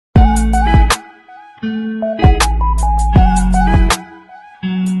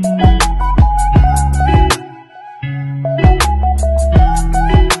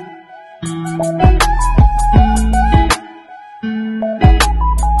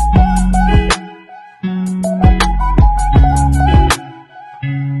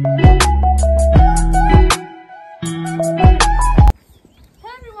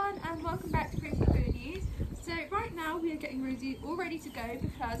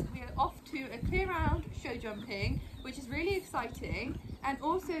1st, we are off to a clear round show jumping, which is really exciting. And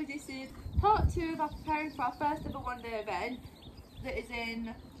also this is part 2 of our preparing for our first ever one-day event that is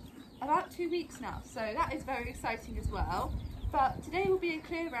in about 2 weeks now. So that is very exciting as well. But today will be a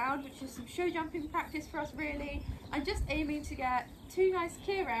clear round, which is some show jumping practice for us really. I'm just aiming to get 2 nice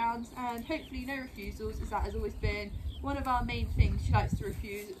clear rounds and hopefully no refusals, as that has always been one of our main things. She likes to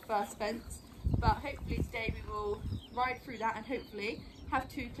refuse at first fence. But hopefully today we will ride through that and hopefully have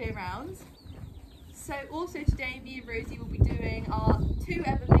 2 clear rounds. So also today me and Rosie will be doing our 2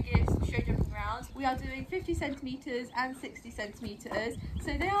 ever biggest show jumping rounds. We are doing 50 centimetres and 60 centimetres.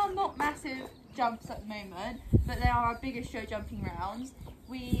 So they are not massive jumps at the moment, but they are our biggest show jumping rounds.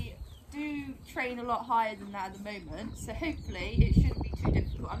 We do train a lot higher than that at the moment, so hopefully it shouldn't be too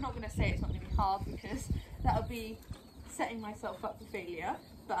difficult. I'm not going to say it's not going to be hard because that would be setting myself up for failure,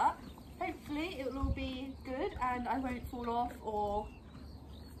 but hopefully it will all be good and I won't fall off or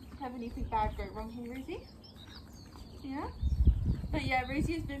have anything bad go wrong here, Rosie. Yeah? But yeah,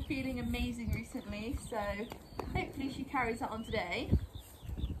 Rosie has been feeling amazing recently, so hopefully she carries that on today.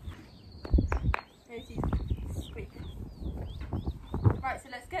 Rosie's squeak. Right, so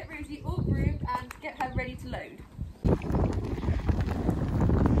let's get Rosie all groomed and get her ready to load.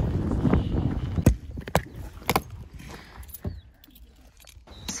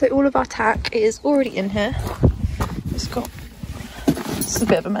 So all of our tack is already in here. It's a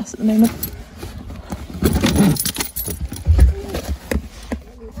bit of a mess at the moment.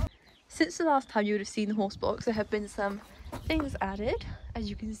 Since the last time you would have seen the horse box, there have been some things added, as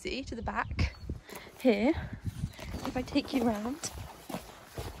you can see, to the back here. If I take you around.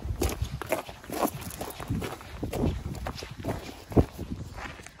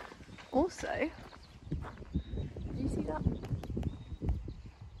 Also, do you see that?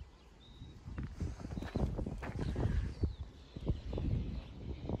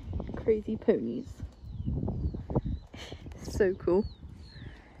 Crazy ponies. So cool.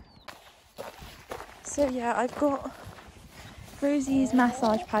 So yeah, I've got Rosie's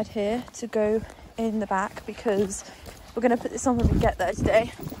massage pad here to go in the back because we're going to put this on when we get there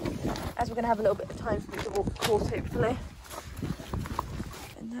today, as we're going to have a little bit of time for me to walk the course hopefully.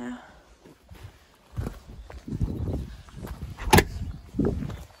 In there.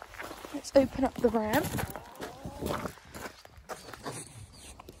 Let's open up the ramp.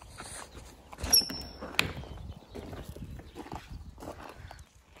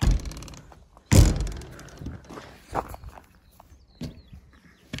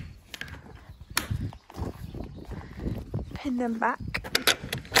 Pin them back.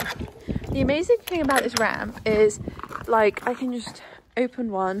 The amazing thing about this ramp is, like, I can just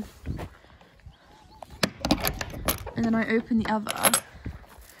open one and then I open the other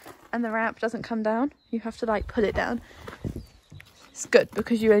and the ramp doesn't come down. You have to like pull it down. It's good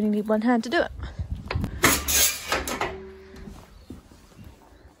because you only need one hand to do it.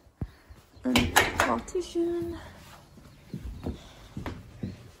 And partition.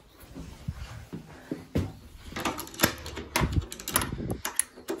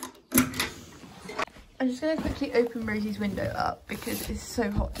 I'm just going to quickly open Rosie's window up because it's so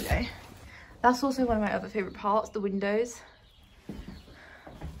hot today. That's also one of my other favourite parts, the windows.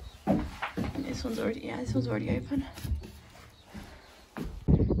 This one's already, yeah, this one's already open.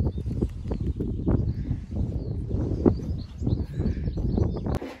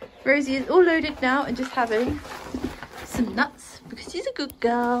 Rosie is all loaded now and just having some nuts because she's a good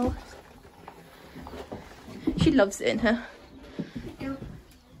girl. She loves it in her.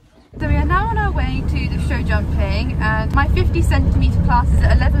 So we are now on our way to the show jumping, and my 50 centimetre class is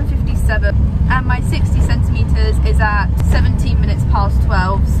at 11:57 and my 60 centimetres is at 17 minutes past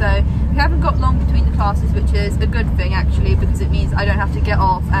 12. So we haven't got long between the classes, which is a good thing actually, because it means I don't have to get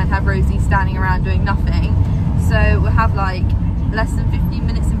off and have Rosie standing around doing nothing. So we'll have like less than 15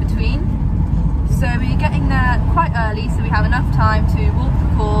 minutes in between. So we're getting there quite early so we have enough time to walk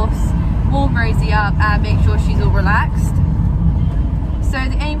the course, warm Rosie up and make sure she's all relaxed. So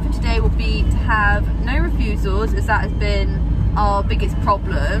the aim for today will be to have no refusals, as that has been our biggest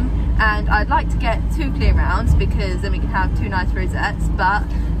problem, and I'd like to get 2 clear rounds because then we can have 2 nice rosettes, but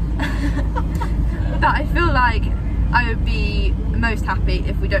I feel like I would be most happy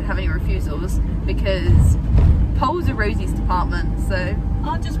if we don't have any refusals because poles are Rosie's department, so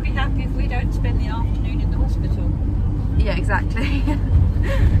I'll just be happy if we don't spend the afternoon in the hospital. Yeah, exactly.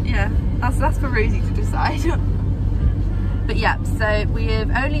 Yeah, that's for Rosie to decide. But yeah, so we have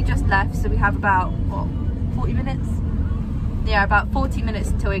only just left, so we have about, what, 40 minutes? Yeah, about 40 minutes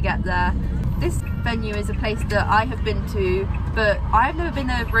until we get there. This venue is a place that I have been to, but I've never been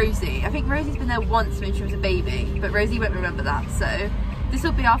there with Rosie. I think Rosie's been there once when she was a baby, but Rosie won't remember that, so This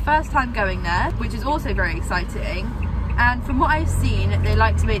will be our first time going there, which is also very exciting. And from what I've seen, they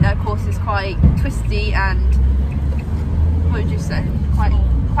like to make their courses quite twisty and, what would you say?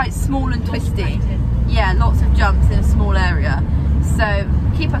 Quite small and twisty. Yeah, lots of jumps in a small area. So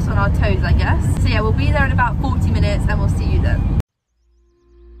keep us on our toes, I guess. So yeah, we'll be there in about 40 minutes and we'll see you then.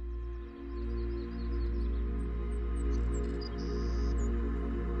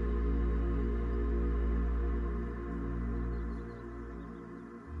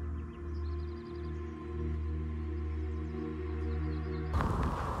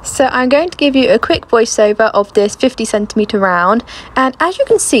 So I'm going to give you a quick voiceover of this 50cm round, and as you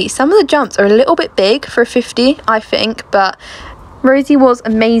can see, some of the jumps are a little bit big for a 50, I think, but Rosie was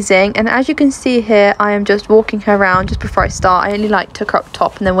amazing. And as you can see here, I am just walking her around just before I start. I only liked her up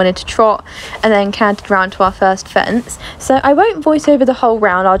top and then went into trot and then cantered around to our first fence. So I won't voice over the whole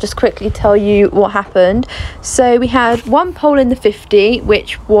round, I'll just quickly tell you what happened. So we had one pole in the 50,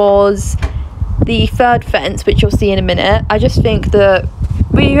 which was the third fence, which you'll see in a minute. I just think that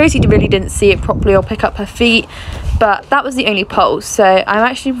Rosie really didn't see it properly or pick up her feet, but that was the only pole. So I'm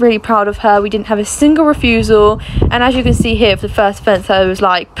actually really proud of her. We didn't have a single refusal, and as you can see here for the first fence, I was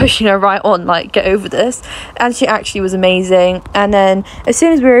like pushing her right on, like, get over this, and she actually was amazing. And then as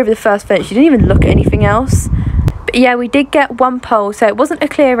soon as we were over the first fence, she didn't even look at anything else. But yeah, we did get one pole, so it wasn't a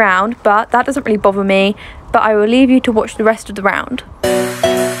clear round, but that doesn't really bother me. But I will leave you to watch the rest of the round.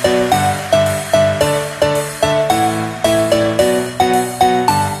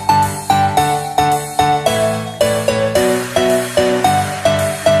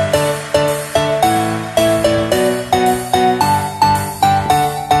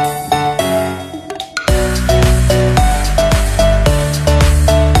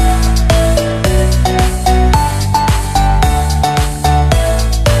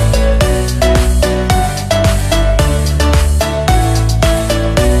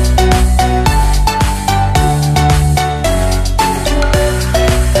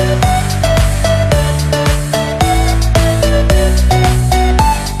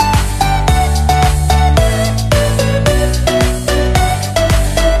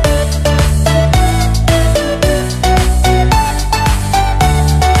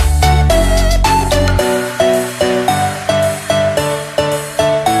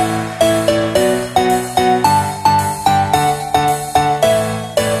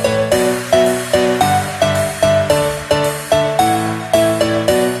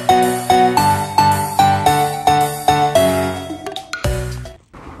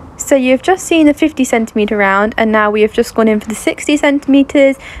 So you've just seen the 50cm round, and now we have just gone in for the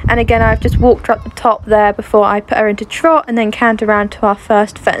 60cm, and again I've just walked her up the top there before I put her into trot and then canter around to our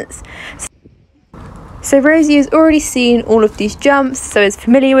first fence. So Rosie has already seen all of these jumps, so is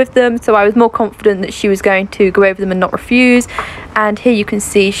familiar with them, so I was more confident that she was going to go over them and not refuse. And here you can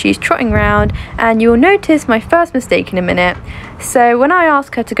see she's trotting around, and you'll notice my first mistake in a minute. So when I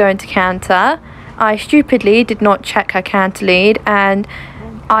asked her to go into canter, I stupidly did not check her canter lead, and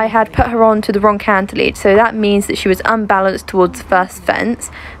I had put her on to the wrong canter lead, so that means that she was unbalanced towards the first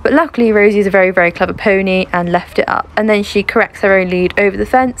fence. But luckily Rosie is a very, very clever pony and left it up, and then she corrects her own lead over the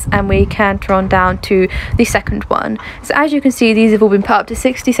fence and we canter on down to the second one. So as you can see, these have all been put up to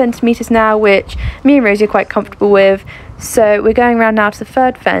 60cm now, which me and Rosie are quite comfortable with. So we're going around now to the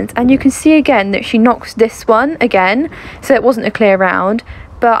third fence, and you can see again that she knocks this one again, so it wasn't a clear round.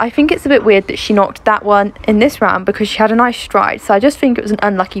 But I think it's a bit weird that she knocked that one in this round because she had a nice stride, so I just think it was an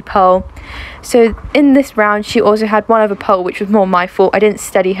unlucky pole. So in this round she also had one other pole, which was more my fault. I didn't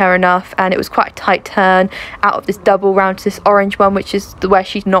steady her enough, and it was quite a tight turn out of this double round to this orange one, which is where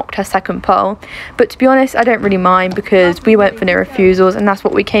she knocked her second pole. But to be honest, I don't really mind because we went for no refusals and that's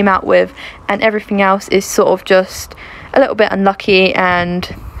what we came out with, and everything else is sort of just a little bit unlucky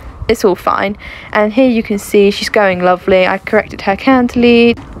and it's all fine. And here you can see she's going lovely. I corrected her canter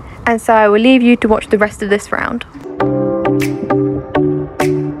lead, and so I will leave you to watch the rest of this round.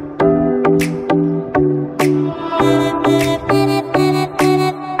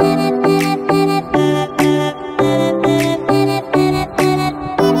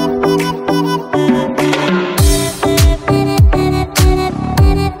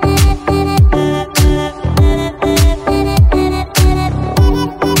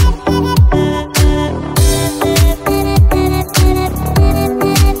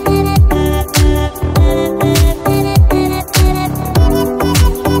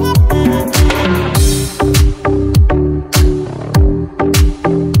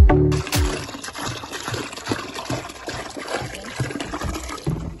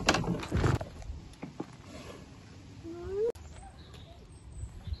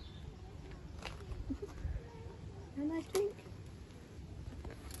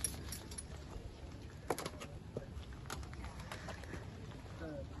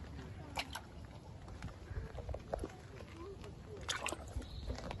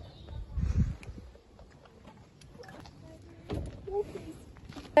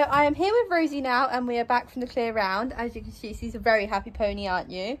 So I am here with Rosie now, and we are back from the clear round. As you can see, she's a very happy pony,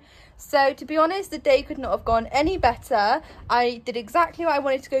 aren't you? So to be honest, the day could not have gone any better. I did exactly what I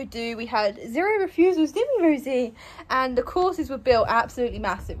wanted to go do. We had 0 refusals, didn't we, Rosie? And the courses were built absolutely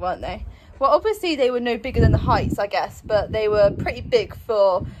massive, weren't they? Well, obviously they were no bigger than the heights, I guess, but they were pretty big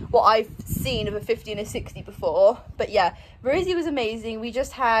for what I've seen of a 50 and a 60 before. But yeah, Rosie was amazing. We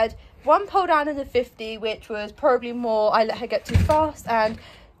just had one pole down in the 50, which was probably more, I let her get too fast and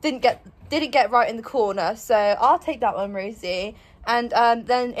didn't get right in the corner, so I'll take that one, Rosie. And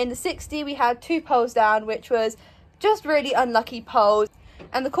then in the 60 we had 2 poles down, which was just really unlucky poles,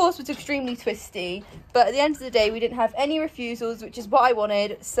 and the course was extremely twisty, but at the end of the day we didn't have any refusals, which is what I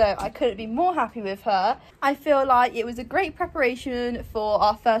wanted, so I couldn't be more happy with her. I feel like it was a great preparation for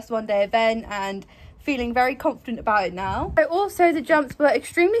our first one-day event and feeling very confident about it now. So also the jumps were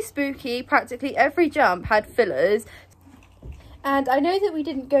extremely spooky. Practically every jump had fillers. And I know that we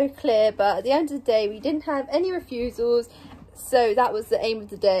didn't go clear, but at the end of the day, we didn't have any refusals. So that was the aim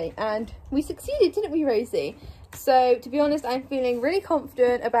of the day. And we succeeded, didn't we, Rosie? So to be honest, I'm feeling really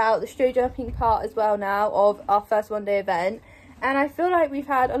confident about the show jumping part as well now of our first one-day event. And I feel like we've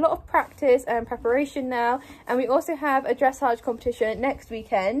had a lot of practice and preparation now. And we also have a dressage competition next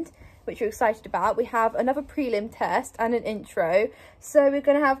weekend, which we're excited about. We have another prelim test and an intro. So we're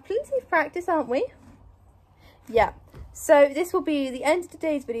going to have plenty of practice, aren't we? Yeah. So this will be the end of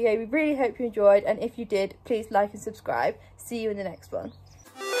today's video. We really hope you enjoyed, and if you did, please like and subscribe. See you in the next one.